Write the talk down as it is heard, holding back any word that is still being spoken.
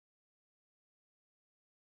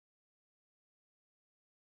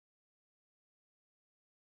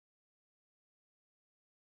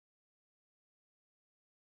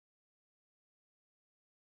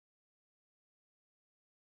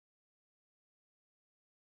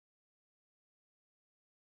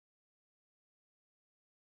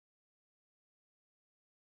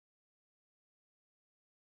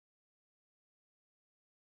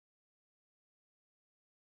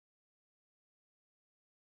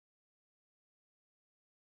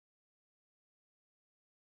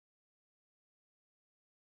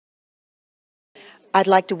I'd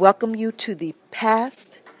like to welcome you to the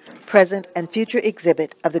past, present, and future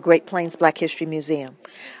exhibit of the Great Plains Black History Museum.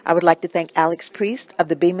 I would like to thank Alex Priest of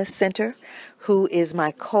the Bemis Center, who is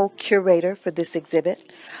my co-curator for this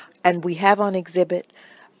exhibit. And we have on exhibit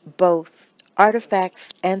both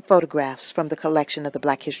artifacts and photographs from the collection of the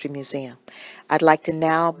Black History Museum. I'd like to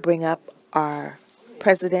now bring up our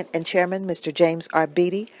President and Chairman, Mr. James R.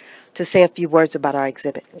 Beatty, to say a few words about our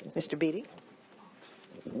exhibit. Mr. Beatty.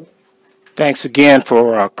 Thanks again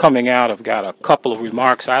for coming out. I've got a couple of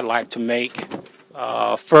remarks I'd like to make.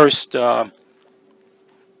 First,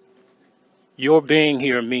 your being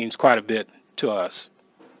here means quite a bit to us.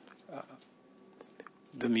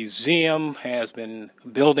 The museum has been,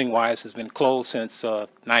 building-wise, has been closed since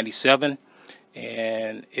 '97,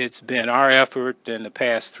 and it's been our effort in the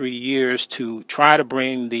past 3 years to try to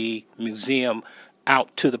bring the museum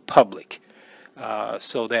out to the public.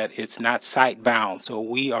 So that it's not site-bound. So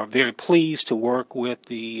we are very pleased to work with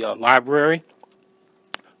the library.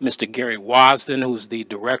 Mr. Gary Wasden, who's the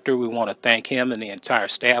director, we want to thank him and the entire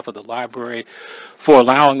staff of the library for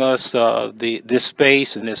allowing us this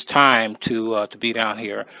space and this time to be down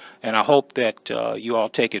here. And I hope that you all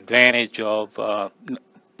take advantage of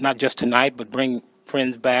not just tonight, but bring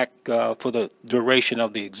friends back for the duration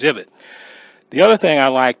of the exhibit. The other thing I'd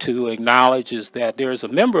like to acknowledge is that there is a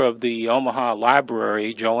member of the Omaha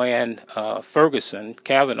Library, Joanne Ferguson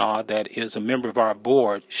Kavanaugh, that is a member of our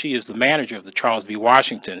board. She is the manager of the Charles B.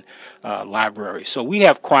 Washington Library. So we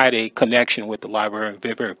have quite a connection with the library, and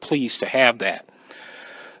we're very pleased to have that.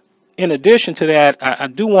 In addition to that, I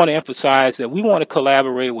do want to emphasize that we want to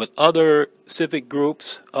collaborate with other civic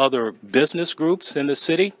groups, other business groups in the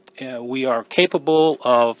city. We are capable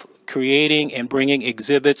of creating and bringing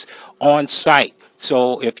exhibits on site.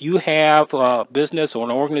 So if you have a business or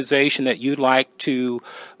an organization that you'd like to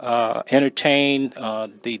entertain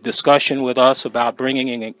the discussion with us about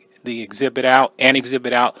bringing the exhibit out,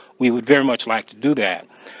 we would very much like to do that.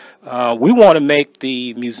 We want to make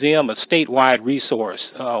the museum a statewide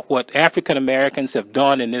resource. What African Americans have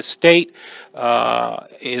done in this state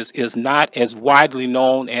is not as widely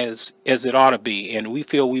known as it ought to be, and we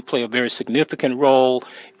feel we play a very significant role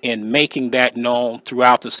in making that known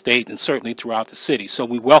throughout the state and certainly throughout the city. So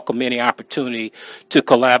we welcome any opportunity to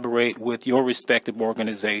collaborate with your respective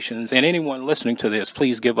organizations, and anyone listening to this,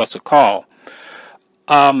 please give us a call.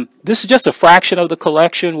 This is just a fraction of the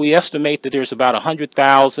collection. We estimate that there's about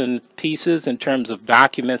 100,000 pieces in terms of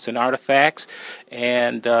documents and artifacts,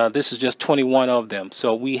 and this is just 21 of them.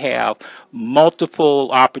 So we have multiple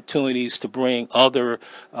opportunities to bring other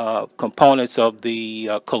components of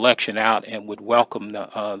the collection out, and would welcome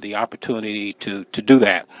the opportunity to do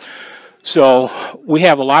that. So we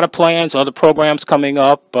have a lot of plans, other programs coming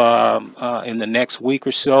up in the next week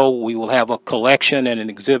or so. We will have a collection and an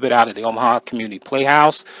exhibit out at the Omaha Community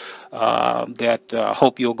Playhouse that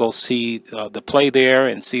hope you'll go see the play there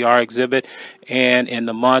and see our exhibit. And in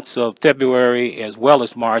the months of February as well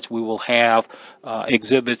as March, we will have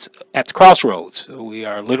exhibits at the Crossroads. We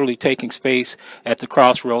are literally taking space at the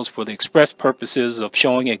Crossroads for the express purposes of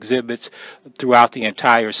showing exhibits throughout the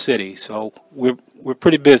entire city. So we're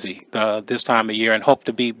pretty busy this time of year, and hope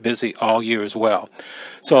to be busy all year as well.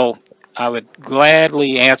 So I would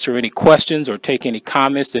gladly answer any questions or take any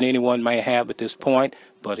comments that anyone may have at this point.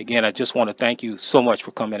 But again, I just want to thank you so much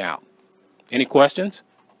for coming out. Any questions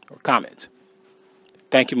or comments?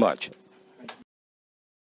 Thank you much.